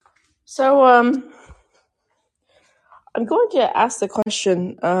So I'm going to ask the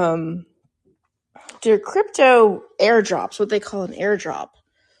question, do crypto airdrops, what they call an airdrop,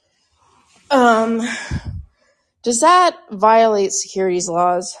 does that violate securities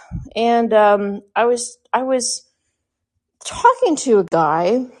laws? And I was talking to a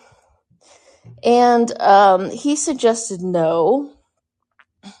guy, and he suggested no,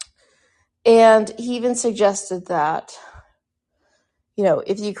 and he even suggested that,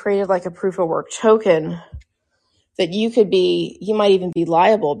 if you created like a proof of work token, that you might even be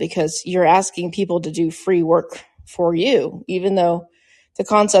liable because you're asking people to do free work for you, even though the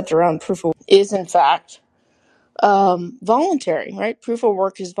concept around proof of work is in fact voluntary, right? Proof of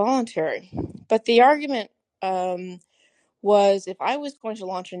work is voluntary. But the argument was, if I was going to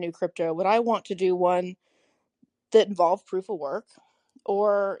launch a new crypto, would I want to do one that involved proof of work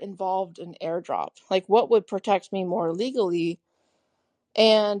or involved an airdrop? Like, what would protect me more legally?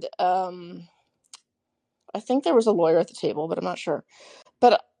 And I think there was a lawyer at the table, but I'm not sure.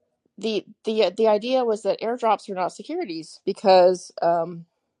 But the idea was that airdrops are not securities because I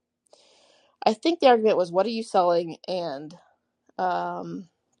think the argument was, what are you selling? And so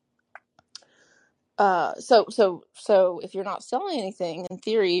if you're not selling anything, in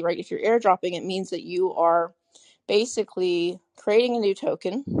theory, right, if you're airdropping, it means that you are basically creating a new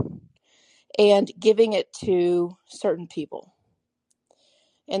token and giving it to certain people.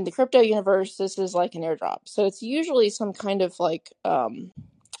 In the crypto universe, this is like an airdrop. So it's usually some kind of like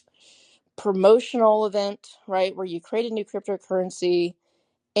promotional event, right, where you create a new cryptocurrency,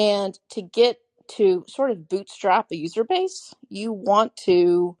 and to get to sort of bootstrap a user base, you want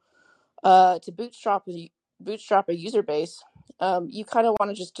to bootstrap a user base. You kind of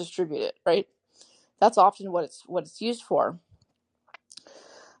want to just distribute it, right? That's often what it's used for.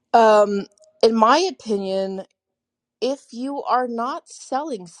 In my opinion, if you are not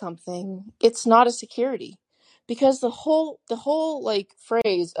selling something, it's not a security, because the whole like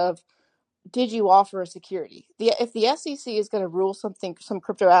phrase of, did you offer a security? If the SEC is going to rule some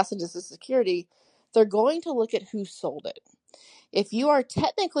crypto asset as a security, they're going to look at who sold it. If you are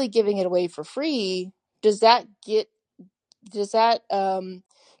technically giving it away for free, does that give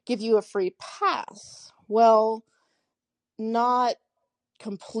you a free pass? Well, not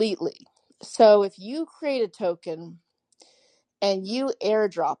completely. So if you create a token and you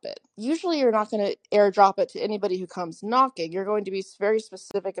airdrop it, usually you're not going to airdrop it to anybody who comes knocking. You're going to be very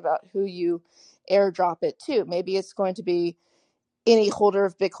specific about who you airdrop it to. Maybe it's going to be any holder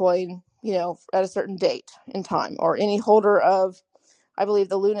of Bitcoin, at a certain date in time, or any holder of, I believe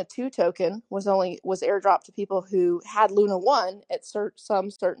the Luna 2 token was airdropped to people who had Luna 1 at some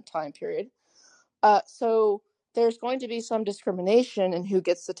certain time period. So there's going to be some discrimination in who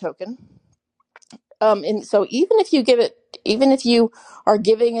gets the token. And so even if you are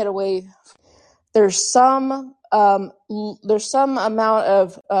giving it away, there's some amount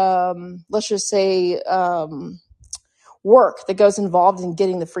of, let's just say, work that goes involved in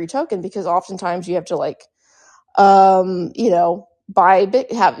getting the free token, because oftentimes you have to be an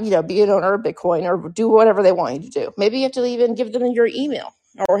owner of Bitcoin or do whatever they want you to do. Maybe you have to even give them your email,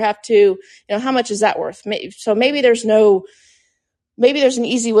 or have to, how much is that worth? So maybe there's an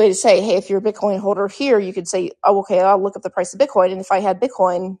easy way to say, hey, if you're a Bitcoin holder here, you could say, oh, okay, I'll look up the price of Bitcoin. And if I had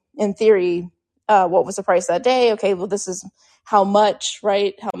Bitcoin, in theory, what was the price that day? Okay, well, this is how much,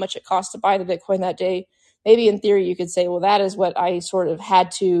 right? How much it cost to buy the Bitcoin that day. Maybe in theory, you could say, well, that is what I sort of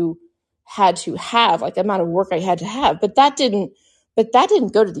had to have, like the amount of work I had to have. But that didn't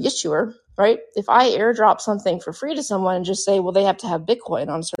go to the issuer, right? If I airdrop something for free to someone and just say, well, they have to have Bitcoin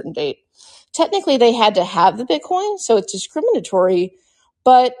on a certain date, technically they had to have the Bitcoin, so it's discriminatory.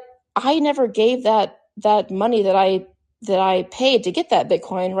 But I never gave that money that I paid to get that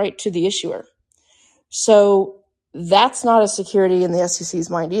Bitcoin right to the issuer. So that's not a security in the SEC's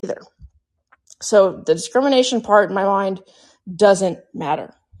mind either. So the discrimination part in my mind doesn't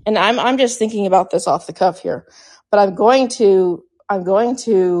matter. And I'm just thinking about this off the cuff here, but I'm going to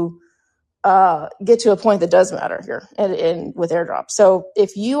get to a point that does matter here and with airdrop. So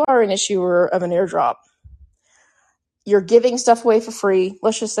if you are an issuer of an airdrop, you're giving stuff away for free.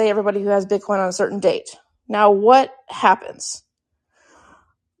 Let's just say everybody who has Bitcoin on a certain date. Now, what happens?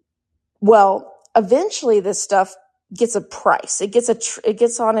 Well, eventually this stuff gets a price. It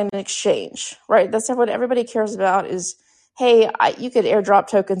gets on an exchange, right? That's what everybody cares about is, hey, you could airdrop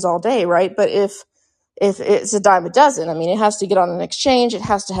tokens all day, right? But if it's a dime a dozen, I mean, it has to get on an exchange. It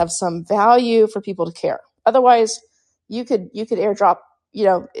has to have some value for people to care. Otherwise, you could airdrop,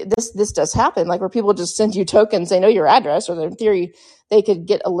 this does happen, like where people just send you tokens. They know your address, or in theory, they could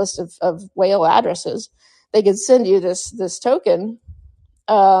get a list of whale addresses. They could send you this token,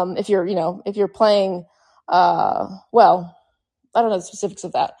 If you're playing, well, I don't know the specifics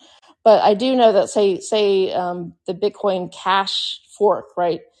of that, but I do know that say the Bitcoin Cash fork,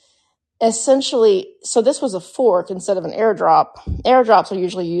 right? Essentially, so this was a fork instead of an airdrop. Airdrops are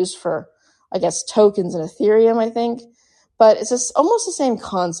usually used for, I guess, tokens in Ethereum, I think. But it's just almost the same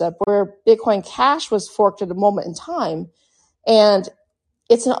concept where Bitcoin Cash was forked at a moment in time. And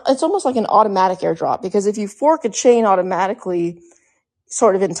it's almost like an automatic airdrop, because if you fork a chain automatically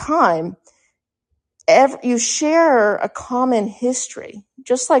sort of in time, you share a common history,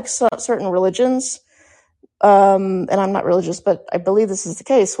 just like certain religions. And I'm not religious, but I believe this is the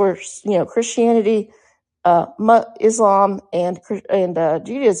case where, Christianity, Islam, and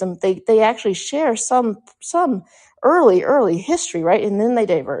Judaism, they actually share some early history, right? And then they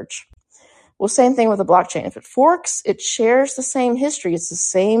diverge. Well, same thing with a blockchain. If it forks, it shares the same history. It's the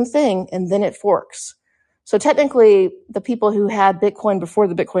same thing, and then it forks. So technically, the people who had Bitcoin before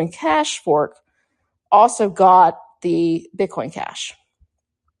the Bitcoin Cash fork also got the Bitcoin Cash.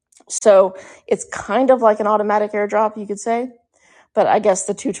 So it's kind of like an automatic airdrop, you could say. But I guess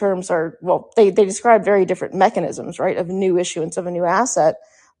the two terms are, well, they describe very different mechanisms, right, of new issuance of a new asset.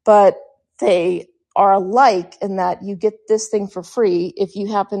 But they are alike in that you get this thing for free if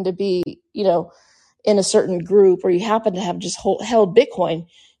you happen to be, in a certain group, or you happen to have just held Bitcoin.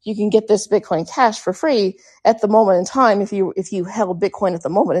 You can get this Bitcoin Cash for free at the moment in time if you held Bitcoin at the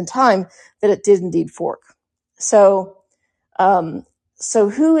moment in time that it did indeed fork. So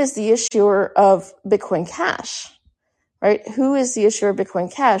who is the issuer of Bitcoin Cash, right? Who is the issuer of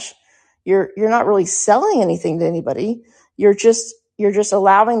Bitcoin Cash? You're not really selling anything to anybody. You're just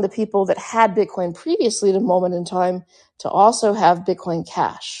allowing the people that had Bitcoin previously at a moment in time to also have Bitcoin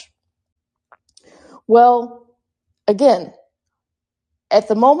Cash. Well, again, at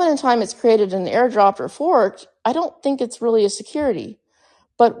the moment in time it's created an airdrop or forked, I don't think it's really a security.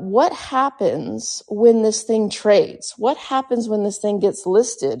 But what happens when this thing trades? What happens when this thing gets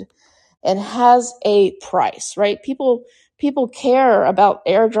listed and has a price, right? People care about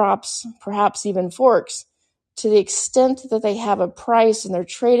airdrops, perhaps even forks, to the extent that they have a price and they're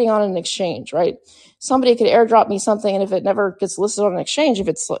trading on an exchange, right? Somebody could airdrop me something, and if it never gets listed on an exchange,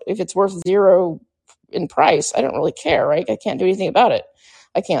 if it's worth zero in price, I don't really care, right? I can't do anything about it.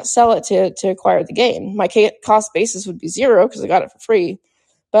 I can't sell it to acquire the gain. My cost basis would be zero because I got it for free,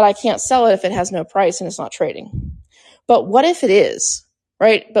 but I can't sell it if it has no price and it's not trading. But what if it is,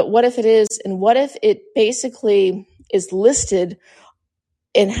 right? But what if it is, and what if it basically is listed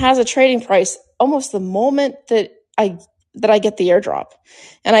and has a trading price almost the moment that I get the airdrop?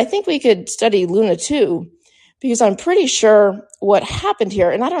 And I think we could study Luna too, because I'm pretty sure what happened here,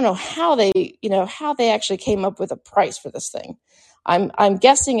 and I don't know how they actually came up with a price for this thing. I'm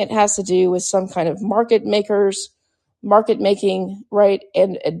guessing it has to do with some kind of market making, right?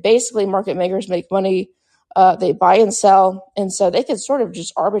 And basically market makers make money. They buy and sell, and so they could sort of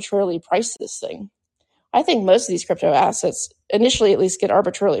just arbitrarily price this thing. I think most of these crypto assets initially at least get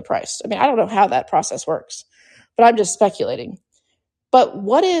arbitrarily priced. I mean, I don't know how that process works, but I'm just speculating. But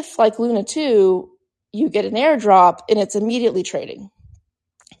what if, like Luna 2, you get an airdrop and it's immediately trading?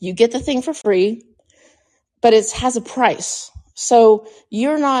 You get the thing for free, but it has a price. So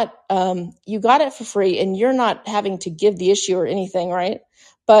you're not, you got it for free and you're not having to give the issuer anything, right?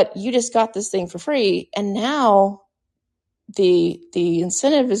 But you just got this thing for free, and now the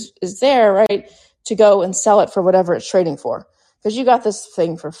incentive is there, right, to go and sell it for whatever it's trading for, because you got this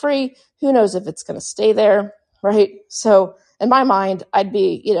thing for free. Who knows if it's going to stay there, right? So in my mind, I'd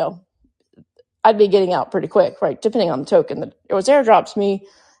be getting out pretty quick, right? Depending on the token that it was airdropped to me,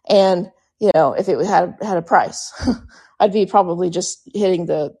 and if it had a price, I'd be probably just hitting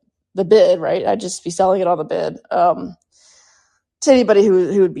the bid, right? I'd just be selling it on the bid to anybody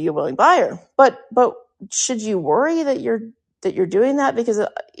who would be a willing buyer. But should you worry that you're doing that? Because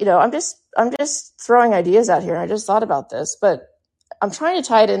I'm just throwing ideas out here. I just thought about this, but I'm trying to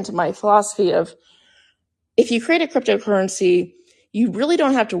tie it into my philosophy of, if you create a cryptocurrency, you really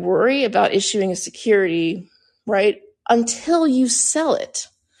don't have to worry about issuing a security, right, until you sell it,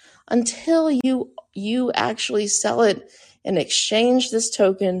 until you actually sell it and exchange this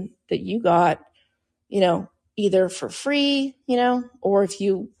token that you got, either for free, or if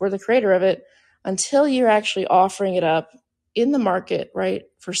you were the creator of it, until you're actually offering it up in the market, right,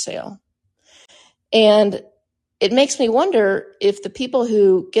 for sale. And it makes me wonder if the people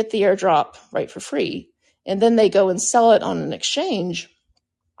who get the airdrop, right, for free, and then they go and sell it on an exchange,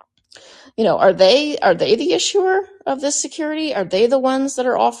 are they the issuer of this security? Are they the ones that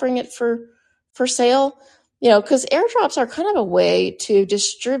are offering it for sale? Because airdrops are kind of a way to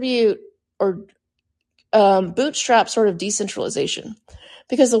distribute or bootstrap sort of decentralization.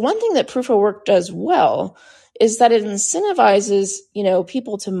 Because the one thing that proof of work does well is that it incentivizes,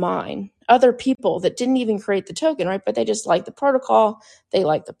 people to mine other people that didn't even create the token, right? But they just like the protocol, they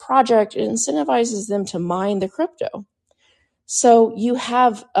like the project. It incentivizes them to mine the crypto. So you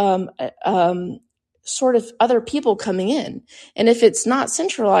have sort of other people coming in, and if it's not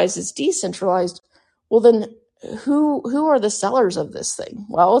centralized, it's decentralized. Well, then who are the sellers of this thing?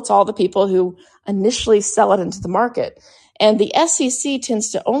 Well, it's all the people who initially sell it into the market, and the SEC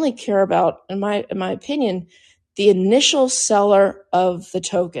tends to only care about, in my opinion, the initial seller of the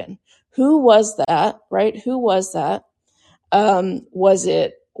token. Who was that? Right? Who was that? Was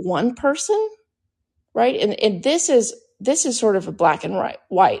it one person? Right? And this is sort of a black and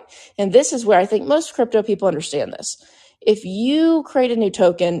white. And this is where I think most crypto people understand this. If you create a new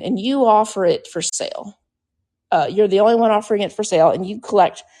token and you offer it for sale, you're the only one offering it for sale, and you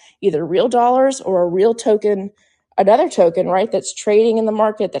collect either real dollars or a real token, another token, right, that's trading in the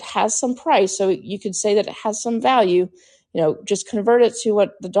market that has some price. So you could say that it has some value, just convert it to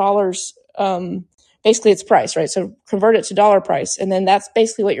what the dollars, basically its price, right? So convert it to dollar price. And then that's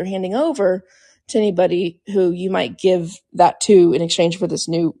basically what you're handing over to anybody who you might give that to in exchange for this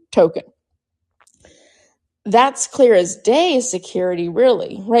new token. That's clear as day security,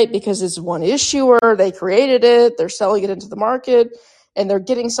 really, right? Because it's one issuer, they created it, they're selling it into the market, and they're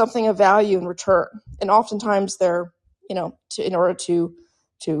getting something of value in return. And oftentimes they're, in order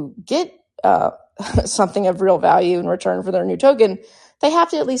to get something of real value in return for their new token, they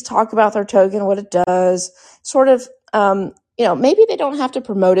have to at least talk about their token, what it does, sort of, maybe they don't have to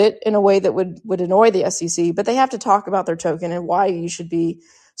promote it in a way that would annoy the SEC, but they have to talk about their token and why you should be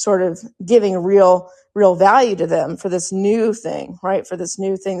sort of giving real value to them for this new thing, right? For this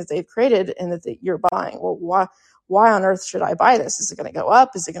new thing that they've created and that you're buying. Well, why on earth should I buy this? Is it going to go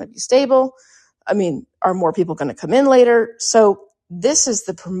up? Is it going to be stable? I mean, are more people going to come in later? So this is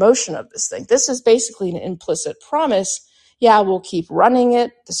the promotion of this thing. This is basically an implicit promise. Yeah, we'll keep running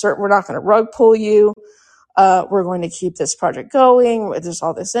it. We're not going to rug pull you. We're going to keep this project going. There's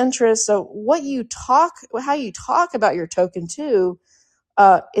all this interest. So how you talk about your token too,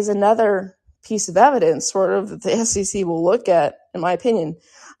 is another piece of evidence sort of that the SEC will look at, in my opinion,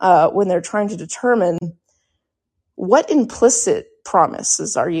 when they're trying to determine what implicit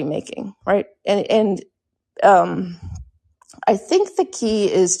promises are you making, right? And I think the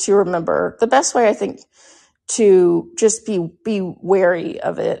key is to remember, the best way I think to just be wary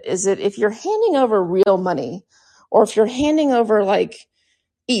of it is that if you're handing over real money, or if you're handing over like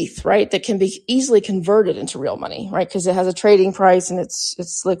ETH, right, that can be easily converted into real money, right, because it has a trading price and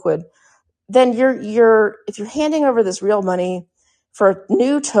it's liquid, then if you're handing over this real money for a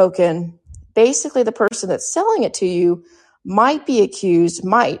new token, basically the person that's selling it to you might be accused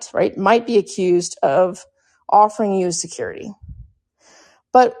of offering you security.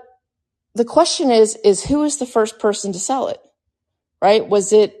 But the question is who is the first person to sell it, right?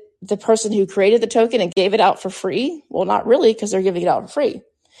 Was it the person who created the token and gave it out for free? Well, not really, because they're giving it out for free.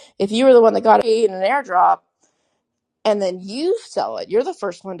 If you were the one that got it in an airdrop and then you sell it, you're the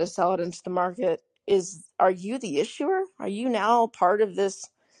first one to sell it into the market. Are you the issuer? Are you now part of this,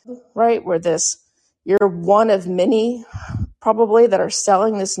 right? You're one of many probably that are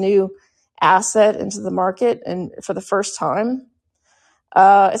selling this new asset into the market and for the first time.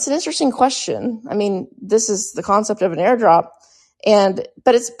 It's an interesting question. I mean, this is the concept of an airdrop,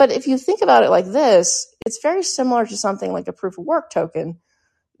 but if you think about it like this, it's very similar to something like a proof of work token.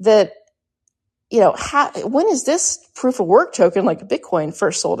 That, when is this proof of work token like Bitcoin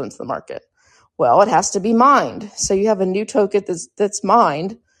first sold into the market? Well, it has to be mined. So you have a new token that's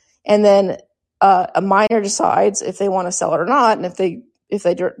mined, and then a miner decides if they want to sell it or not, and if they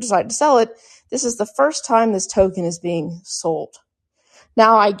decide to sell it, this is the first time this token is being sold.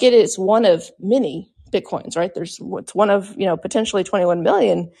 Now, I get it, it's one of many Bitcoins, right? It's one of, potentially 21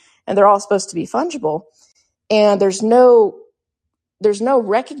 million, and they're all supposed to be fungible. And there's no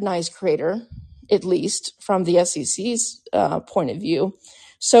recognized creator, at least from the SEC's point of view.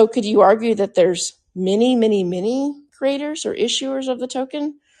 So could you argue that there's many, many, many creators or issuers of the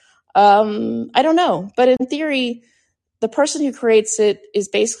token? I don't know. But in theory, the person who creates it is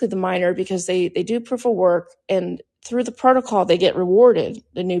basically the miner, because they do proof of work, and through the protocol, they get rewarded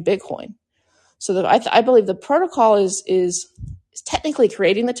the new Bitcoin. So I believe the protocol is technically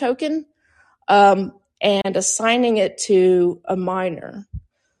creating the token and assigning it to a miner.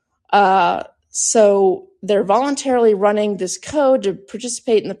 So they're voluntarily running this code to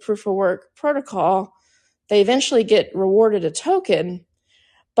participate in the proof of work protocol. They eventually get rewarded a token,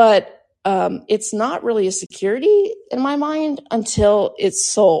 but it's not really a security in my mind until it's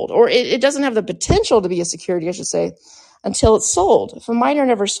sold, or it doesn't have the potential to be a security, I should say, until it's sold. If a miner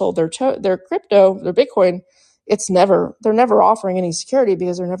never sold their crypto, their Bitcoin, they're never offering any security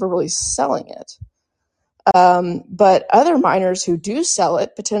because they're never really selling it. But other miners who do sell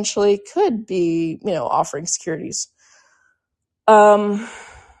it potentially could be, offering securities. But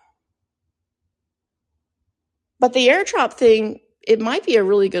the airdrop thing, it might be a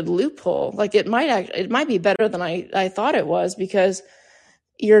really good loophole. Like it might be better than I thought it was, because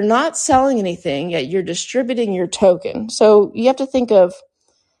you're not selling anything, yet you're distributing your token. So you have to think of,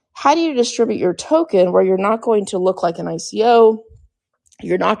 how do you distribute your token where you're not going to look like an ICO?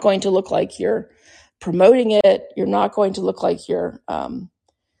 You're not going to look like you're promoting it. You're not going to look like you're, you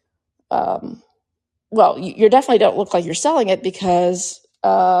definitely don't look like you're selling it because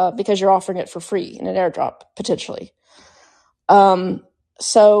you're offering it for free in an airdrop, potentially.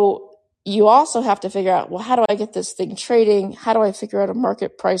 So you also have to figure out, well, how do I get this thing trading? How do I figure out a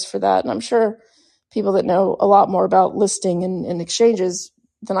market price for that? And I'm sure people that know a lot more about listing and exchanges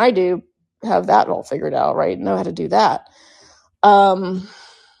than I do have that all figured out, right? Know how to do that. So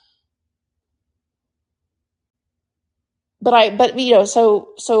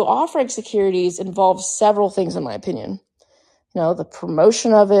offering securities involves several things, in my opinion. The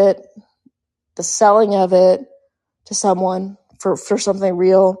promotion of it, the selling of it to someone for something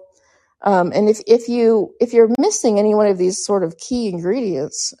real. And if you're missing any one of these sort of key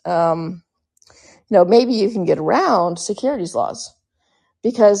ingredients, maybe you can get around securities laws,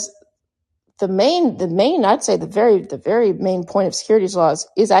 because the main I'd say the very main point of securities laws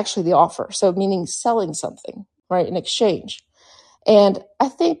is actually the offer. So meaning selling something, right, in exchange. And I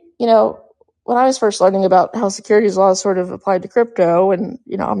think, when I was first learning about how securities laws sort of applied to crypto, and,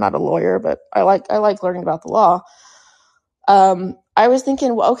 I'm not a lawyer, but I like learning about the law. I was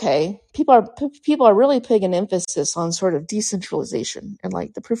thinking, well, okay, people are really putting an emphasis on sort of decentralization and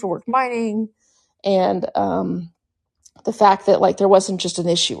like the proof of work mining, and the fact that like there wasn't just an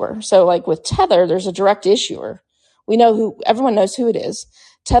issuer. So like with Tether, there's a direct issuer. Everyone knows who it is.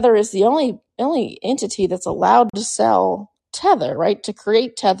 Tether is the only entity that's allowed to sell Tether, right? To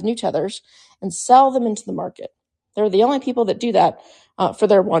create new Tethers and sell them into the market. They're the only people that do that for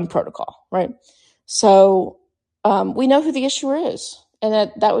their one protocol, right? So we know who the issuer is,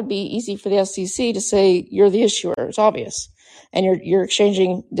 and that would be easy for the SEC to say you're the issuer. It's obvious, and you're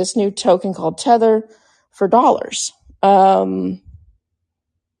exchanging this new token called Tether for dollars. Now,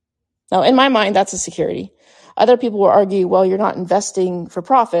 in my mind, that's a security. Other people will argue, well, you're not investing for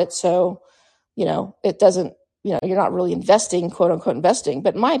profit, so it doesn't. You're not really investing, quote unquote, investing.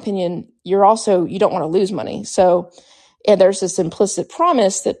 But in my opinion, you don't want to lose money. So. And there's this implicit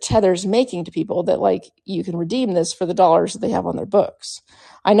promise that Tether's making to people that like you can redeem this for the dollars that they have on their books.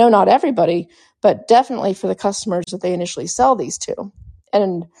 I know not everybody, but definitely for the customers that they initially sell these to.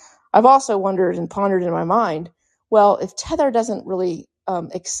 And I've also wondered and pondered in my mind, well, if Tether doesn't really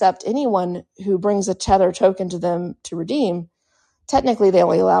accept anyone who brings a Tether token to them to redeem, technically they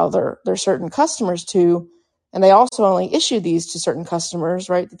only allow their certain customers to, and they also only issue these to certain customers,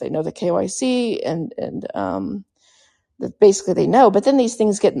 right? That they know the KYC and that basically they know. But then these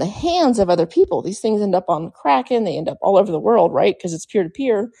things get in the hands of other people. These things end up on Kraken. They end up all over the world, right? Because it's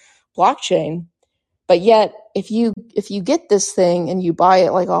peer-to-peer blockchain. But yet, if you get this thing and you buy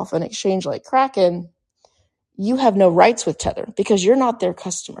it like off an exchange like Kraken, you have no rights with Tether because you're not their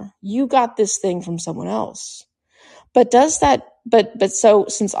customer. You got this thing from someone else. But so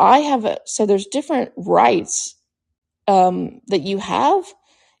since so there's different rights that you have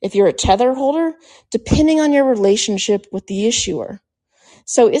if you're a Tether holder, depending on your relationship with the issuer.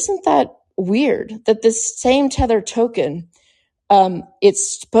 So isn't that weird that this same Tether token,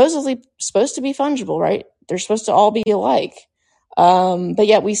 it's supposedly supposed to be fungible, right? They're supposed to all be alike. But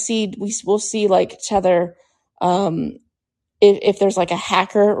yet we'll see like Tether, if there's like a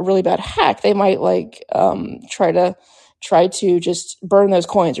hacker, a really bad hack, they might like try to just burn those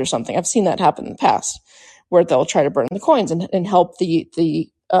coins or something. I've seen that happen in the past, where they'll try to burn the coins and help the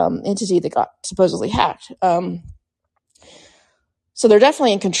entity that got supposedly hacked. So they're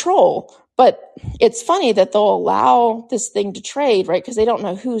definitely in control, but it's funny that they'll allow this thing to trade, right? Because they don't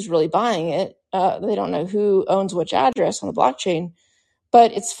know who's really buying it. They don't know who owns which address on the blockchain.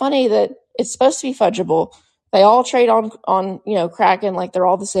 But it's funny that it's supposed to be fungible. They all trade on Kraken like they're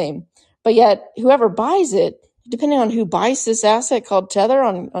all the same. But yet whoever buys it, depending on who buys this asset called Tether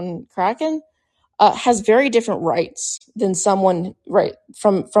on Kraken, has very different rights than someone right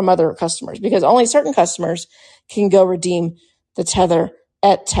from other customers, because only certain customers can go redeem the Tether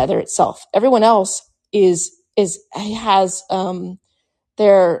at Tether itself. Everyone else they're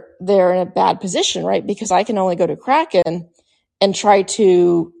in a bad position, right? Because I can only go to Kraken and try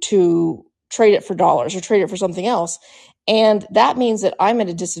to trade it for dollars or trade it for something else. And that means that I'm at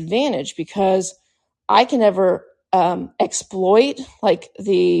a disadvantage because I can never exploit like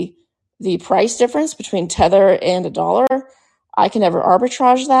the price difference between Tether and a dollar. I can never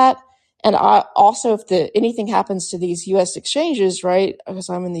arbitrage that. And I also, if anything happens to these U.S. exchanges, right, because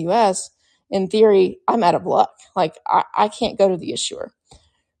I'm in the U.S., in theory, I'm out of luck. Like I can't go to the issuer.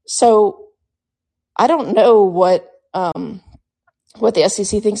 So I don't know what the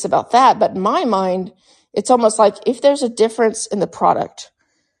SEC thinks about that, but in my mind, it's almost like if there's a difference in the product,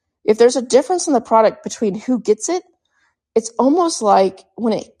 between who gets it, it's almost like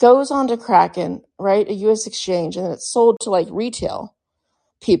when it goes on to Kraken, right, a U.S. exchange, and then it's sold to like retail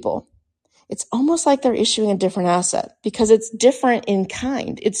people, it's almost like they're issuing a different asset because it's different in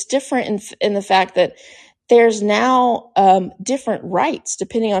kind. It's different in the fact that there's now different rights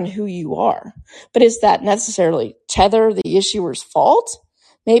depending on who you are. But is that necessarily Tether, the issuer's fault?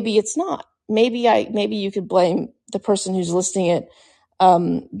 Maybe it's not. Maybe you could blame the person who's listing it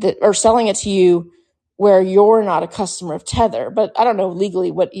or selling it to you where you're not a customer of Tether. But I don't know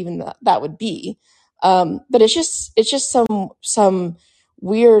legally what even that would be. But it's just some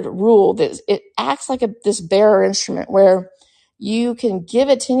weird rule that it acts like this bearer instrument where you can give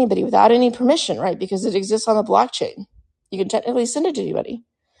it to anybody without any permission, right? Because it exists on the blockchain. You can technically send it to anybody.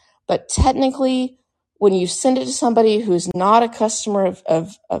 But technically, when you send it to somebody who's not a customer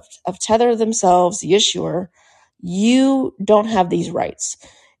of Tether themselves, the issuer, you don't have these rights.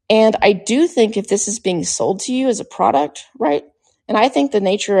 And I do think if this is being sold to you as a product, right? And I think the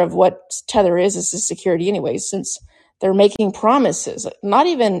nature of what Tether is a security anyway, since they're making promises, not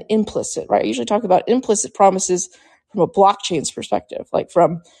even implicit, right? I usually talk about implicit promises from a blockchain's perspective, like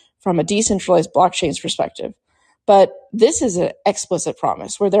from a decentralized blockchain's perspective. But this is an explicit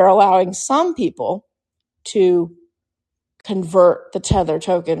promise where they're allowing some people to convert the Tether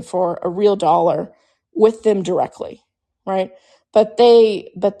token for a real dollar with them directly, right? But they,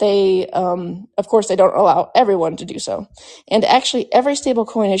 of course, they don't allow everyone to do so. And actually, every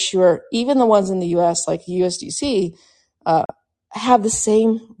stablecoin issuer, even the ones in the U.S. like USDC, have the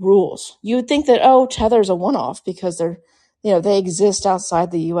same rules. You would think that Tether's a one-off because they exist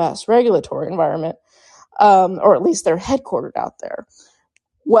outside the U.S. regulatory environment, or at least they're headquartered out there.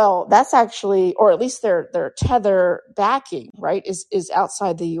 Well, that's actually, or at least their Tether backing, right, is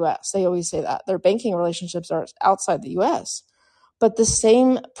outside the U.S. They always say that their banking relationships are outside the U.S. But the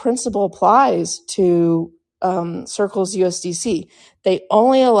same principle applies to Circle's USDC. They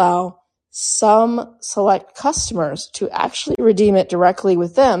only allow some select customers to actually redeem it directly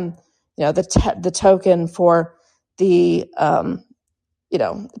with them. The token for the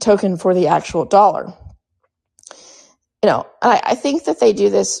token for the actual dollar. I think that they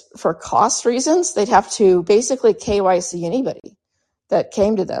do this for cost reasons. They'd have to basically KYC anybody that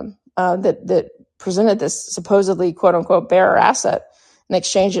came to them that presented this supposedly quote unquote bearer asset and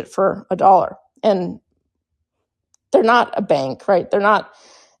exchange it for a dollar. And they're not a bank, right? They're not,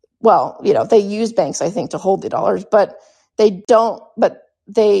 they use banks, I think, to hold the dollars, but they don't,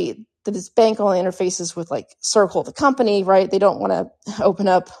 this bank only interfaces with like Circle, the company, right? They don't want to open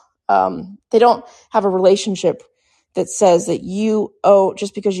up, they don't have a relationship that says that you owe,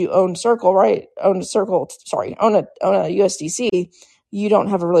 just because you own Circle, right? Own a USDC, you don't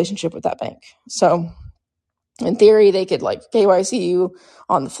have a relationship with that bank. So in theory, they could like KYC you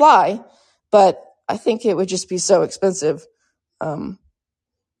on the fly, but I think it would just be so expensive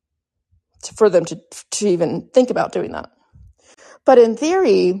for them to even think about doing that. But in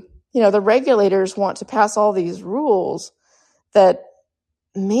theory, the regulators want to pass all these rules that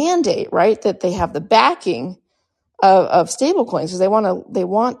mandate, right, that they have the backing of stablecoins because they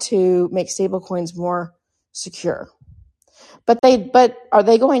want to make stablecoins more secure. But are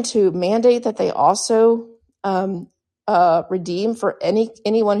they going to mandate that they also redeem for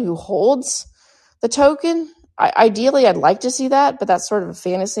anyone who holds the token? Ideally, I'd like to see that, but that's sort of a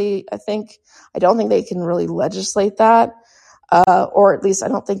fantasy. I don't think they can really legislate that, or at least I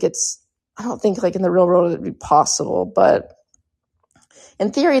don't think like in the real world it'd be possible. But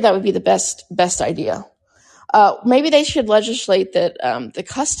in theory, that would be the best idea. Maybe they should legislate that the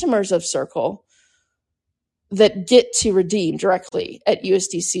customers of Circle that get to redeem directly at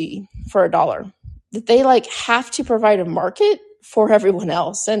USDC for a dollar, that they like have to provide a market for everyone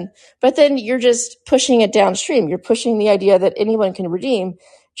else. But then you're just pushing it downstream. You're pushing the idea that anyone can redeem,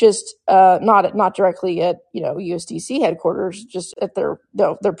 just not directly at USDC headquarters, just at their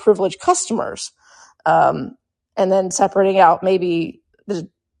privileged customers, and then separating out maybe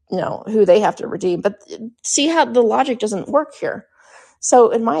who they have to redeem. But see how the logic doesn't work here.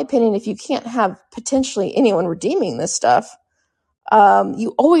 So in my opinion, if you can't have potentially anyone redeeming this stuff,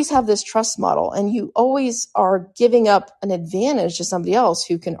 you always have this trust model, and you always are giving up an advantage to somebody else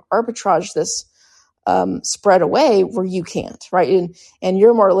who can arbitrage this spread away where you can't, right? And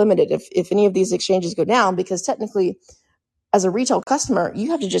you're more limited if any of these exchanges go down, because technically, as a retail customer,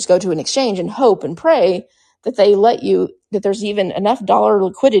 you have to just go to an exchange and hope and pray that they let you, that there's even enough dollar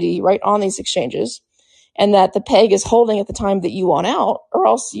liquidity right on these exchanges, and that the peg is holding at the time that you want out, or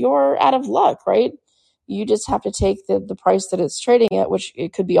else you're out of luck, right? You just have to take the price that it's trading at, which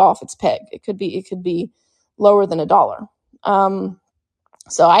it could be off its peg. It could be lower than $1.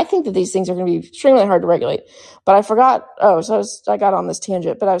 So I think that these things are going to be extremely hard to regulate. But I forgot. I got on this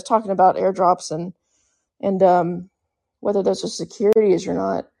tangent, but I was talking about airdrops and whether those are securities or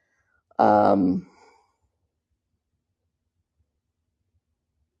not.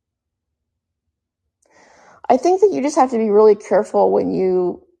 I think that you just have to be really careful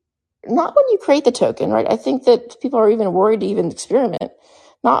not when you create the token, right? I think that people are even worried to even experiment.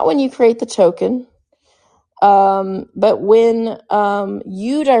 Not when you create the token, but when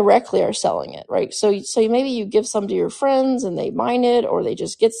you directly are selling it, right? So maybe you give some to your friends and they mine it, or they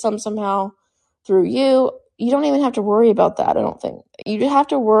just get some somehow through you. You don't even have to worry about that, I don't think. You have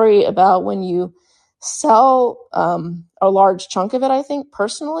to worry about when you sell a large chunk of it, I think,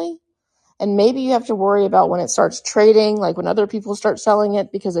 personally. And maybe you have to worry about when it starts trading, like when other people start selling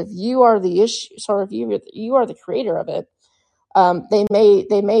it, because if you are the issue, if you are the creator of it,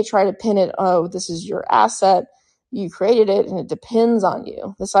 they may try to pin it. Oh, this is your asset. You created it, and it depends on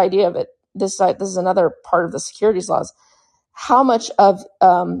you. This idea of it. This is another part of the securities laws. How much of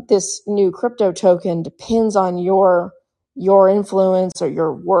this new crypto token depends on your influence or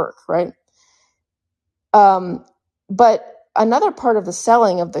your work, right? But another part of the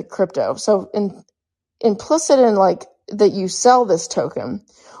selling of the crypto, so implicit in like that you sell this token,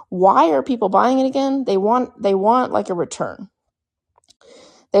 why are people buying it again? They want like a return.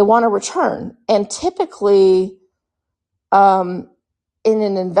 They want a return. And typically in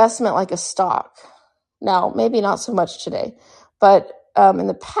an investment like a stock, now maybe not so much today, but in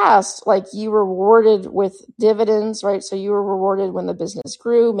the past, like you were rewarded with dividends, right? So you were rewarded when the business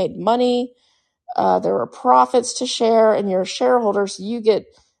grew, made money. There were profits to share, and you're a shareholder, so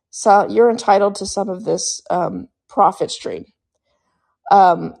you're entitled to some of this profit stream.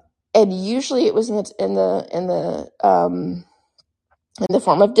 And usually it was in the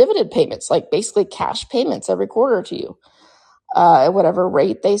form of dividend payments, like basically cash payments every quarter to you, at whatever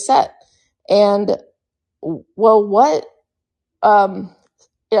rate they set. And well, a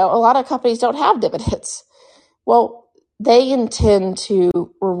lot of companies don't have dividends. Well, they intend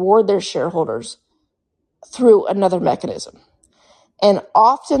to reward their shareholders through another mechanism. And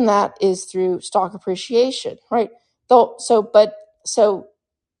often that is through stock appreciation, right? So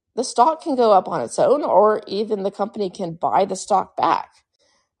the stock can go up on its own, or even the company can buy the stock back,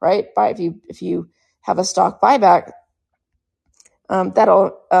 right? If you have a stock buyback,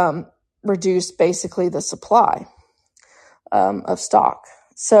 that'll reduce basically the supply of stock.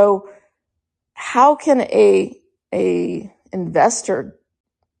 So how can a investor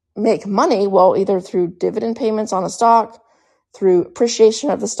make money? Well, either through dividend payments on a stock, through appreciation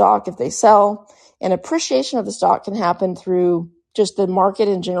of the stock if they sell. And appreciation of the stock can happen through just the market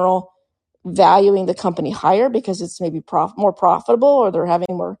in general valuing the company higher because it's maybe more profitable, or they're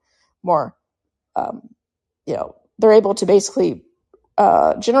having more they're able to basically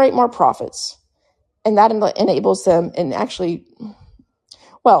generate more profits. And that enables them, and actually,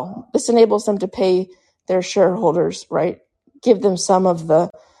 this enables them to pay their shareholders, right? Give them some of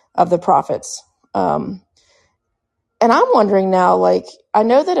the profits. And I'm wondering now, like, I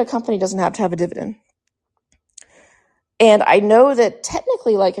know that a company doesn't have to have a dividend. And I know that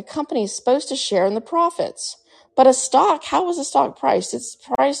technically, like, a company is supposed to share in the profits. But a stock, how is a stock priced? It's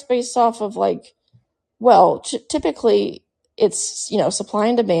priced based off of, like, typically it's, supply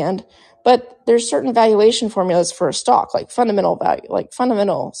and demand. But there's certain valuation formulas for a stock, like fundamental value, like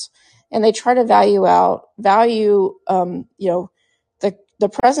fundamentals. And they try to value the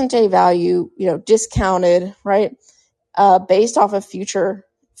present day value, discounted, right? Based off of future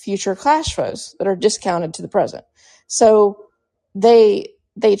cash flows that are discounted to the present. So they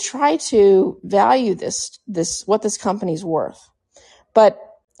try to value this what this company's worth. But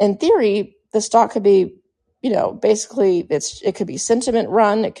in theory, the stock could be, basically it could be sentiment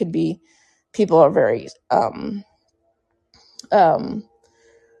run. It could be people are very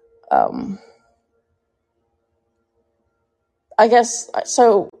I guess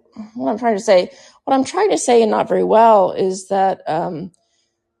so. What I'm trying to say, and not very well, is that a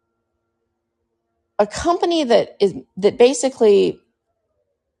company that basically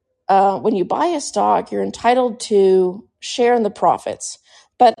when you buy a stock, you're entitled to share in the profits.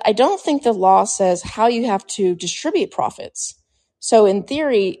 But I don't think the law says how you have to distribute profits. So in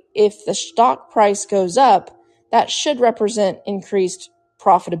theory, if the stock price goes up, that should represent increased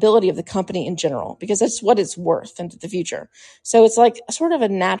profitability of the company in general, because that's what it's worth into the future. So it's like sort of a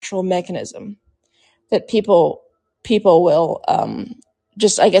natural mechanism that people will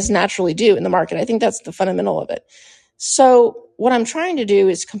just, I guess, naturally do in the market. I think that's the fundamental of it. So what I'm trying to do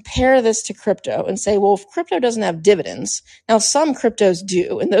is compare this to crypto and say, well, if crypto doesn't have dividends, now some cryptos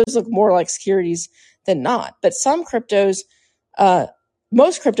do, and those look more like securities than not. But some cryptos,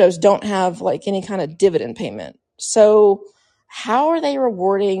 most cryptos don't have like any kind of dividend payment. So how are they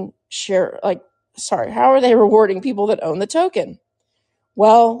rewarding how are they rewarding people that own the token?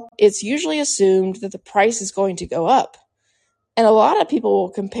 Well, it's usually assumed that the price is going to go up. And a lot of people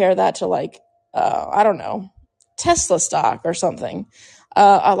will compare that to I don't know, Tesla stock or something,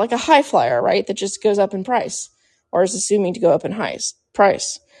 like a high flyer, right? That just goes up in price or is assuming to go up in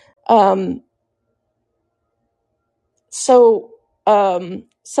price. So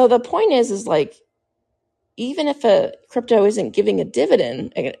the point is like, even if a crypto isn't giving a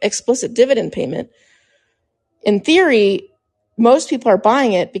dividend, an explicit dividend payment, in theory, most people are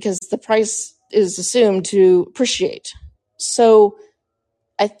buying it because the price is assumed to appreciate. So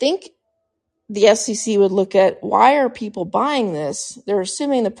I think the SEC would look at, why are people buying this? They're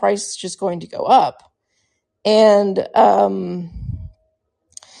assuming the price is just going to go up. And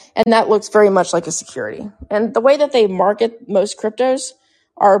that looks very much like a security. And the way that they market most cryptos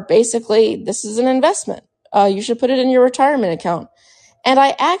are basically, this is an investment. You should put it in your retirement account. And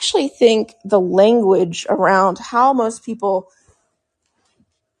I actually think the language around how most people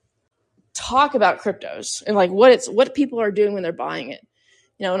talk about cryptos and like what people are doing when they're buying it,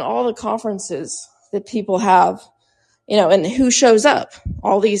 and all the conferences that people have, and who shows up,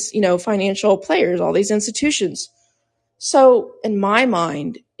 all these, financial players, all these institutions. So in my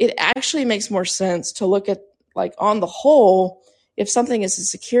mind, it actually makes more sense to look at, like, on the whole, if something is a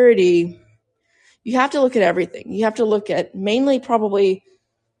security, you have to look at everything. You have to look at mainly probably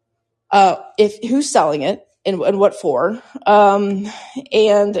if who's selling it and what for, and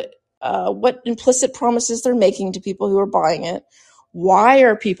what implicit promises they're making to people who are buying it. Why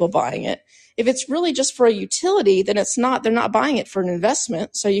are people buying it? If it's really just for a utility, then they're not buying it for an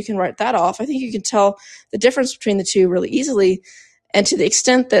investment. So you can write that off. I think you can tell the difference between the two really easily. And to the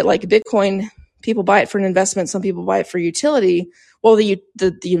extent that, like, Bitcoin, people buy it for an investment, some people buy it for utility, well, the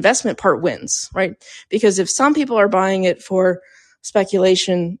investment part wins, right? Because if some people are buying it for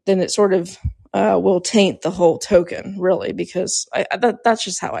speculation, then it sort of will taint the whole token, really, because that's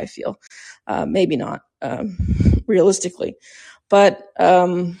just how I feel. Maybe not realistically, but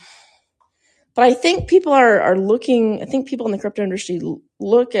I think people are looking. I think people in the crypto industry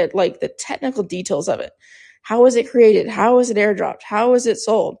look at, like, the technical details of it. How is it created? How is it airdropped? How is it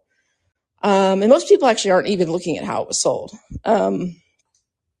sold? And most people actually aren't even looking at how it was sold.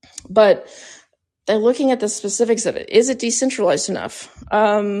 But they're looking at the specifics of it. Is it decentralized enough?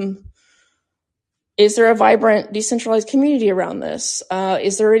 Is there a vibrant decentralized community around this?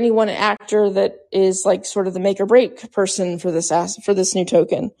 Is there any one actor that is, like, sort of the make or break person for this new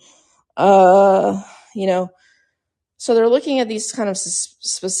token? So they're looking at these kind of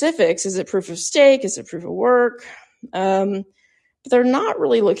specifics. Is it proof of stake? Is it proof of work? But they're not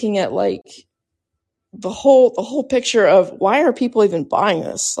really looking at, like, the whole picture of, why are people even buying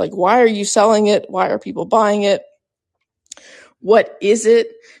this? Like, why are you selling it? Why are people buying it? What is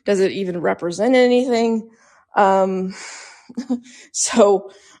it? Does it even represent anything? So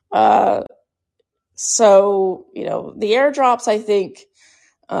the airdrops, I think,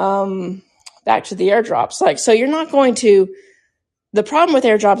 back to the airdrops, like, so you're not going to, the problem with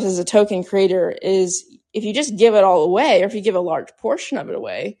airdrops as a token creator is, if you just give it all away, or if you give a large portion of it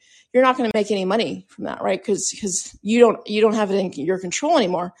away, you're not going to make any money from that, right? Because you don't have it in your control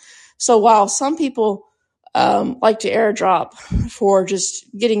anymore. So while some people like to airdrop for just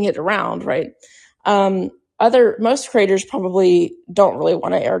getting it around, right? Most creators probably don't really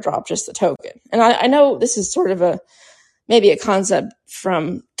want to airdrop just the token. And I know this is sort of maybe a concept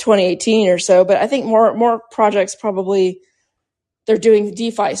from 2018 or so, but I think more projects probably, they're doing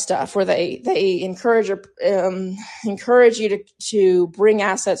DeFi stuff where they encourage you to bring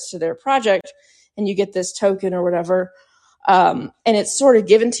assets to their project, and you get this token or whatever. And it's sort of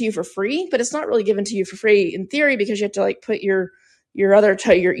given to you for free, but it's not really given to you for free in theory, because you have to, like, put your your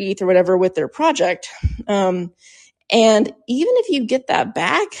ETH or whatever with their project. And even if you get that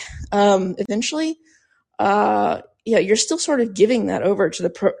back, eventually, you're still sort of giving that over to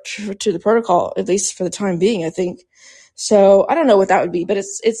the protocol, at least for the time being, I think. So I don't know what that would be, but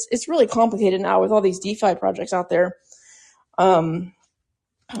it's really complicated now with all these DeFi projects out there.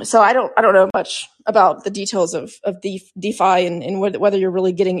 So I don't know much about the details of DeFi and whether you're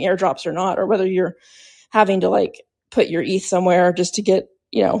really getting airdrops or not, or whether you're having to like put your ETH somewhere just to get,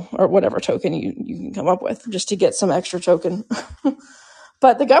 or whatever token you can come up with just to get some extra token.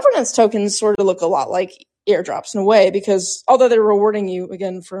 But the governance tokens sort of look a lot like airdrops in a way, because although they're rewarding you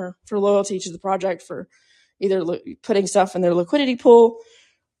again for loyalty to the project, for either putting stuff in their liquidity pool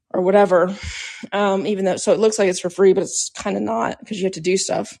or whatever, even though, so it looks like it's for free, but it's kind of not, because you have to do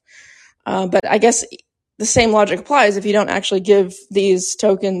stuff. But I guess the same logic applies if you don't actually give these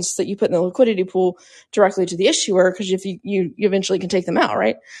tokens that you put in the liquidity pool directly to the issuer, because if you eventually can take them out,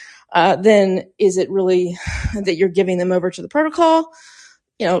 right? Then is it really that you're giving them over to the protocol?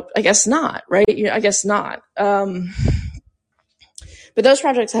 I guess not, right? I guess not. But those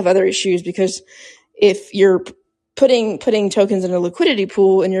projects have other issues, because if you're putting tokens in a liquidity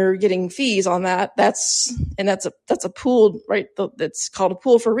pool and you're getting fees on that, that's a pooled, right? That's called a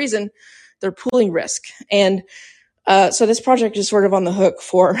pool for a reason. They're pooling risk. And so this project is sort of on the hook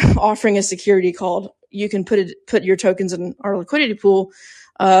for offering a security called, you can put your tokens in our liquidity pool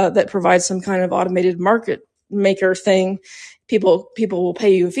that provides some kind of automated market maker thing. People will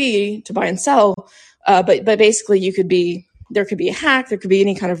pay you a fee to buy and sell, but basically there could be a hack, there could be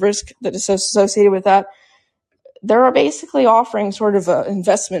any kind of risk that is associated with that. They're basically offering sort of an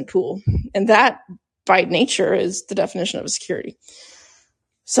investment pool, and that by nature is the definition of a security.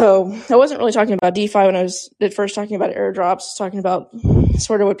 So I wasn't really talking about DeFi when I was at first talking about airdrops. I was talking about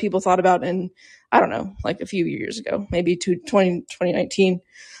sort of what people thought about in, I don't know, like a few years ago, maybe 2019.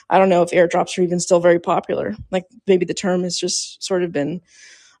 I don't know if airdrops are even still very popular. Like maybe the term has just sort of been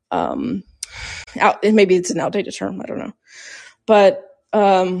out. Maybe it's an outdated term. I don't know. But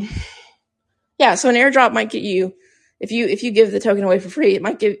yeah, so an airdrop might get you, if you give the token away for free, it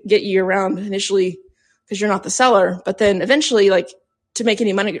might get you around initially because you're not the seller, but then eventually, like, to make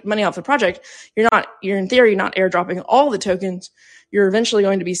any money off the project, you're in theory not airdropping all the tokens. You're eventually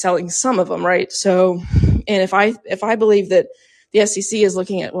going to be selling some of them, right? So, and if I believe that the SEC is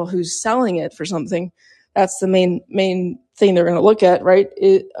looking at, well, who's selling it for something, that's the main thing they're going to look at, right?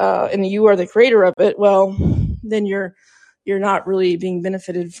 And you are the creator of it. Well, then you're not really being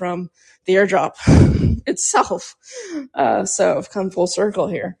benefited from the airdrop itself. So I've come full circle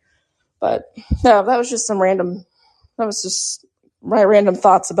here. But no, that was just my random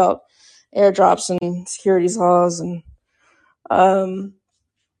thoughts about airdrops and securities laws. And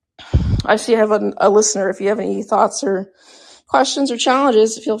I see you have a listener. If you have any thoughts or questions or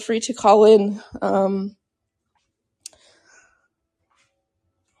challenges, feel free to call in.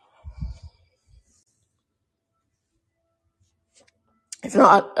 If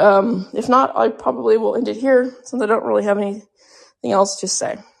not, I probably will end it here since I don't really have anything else to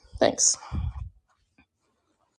say. Thanks.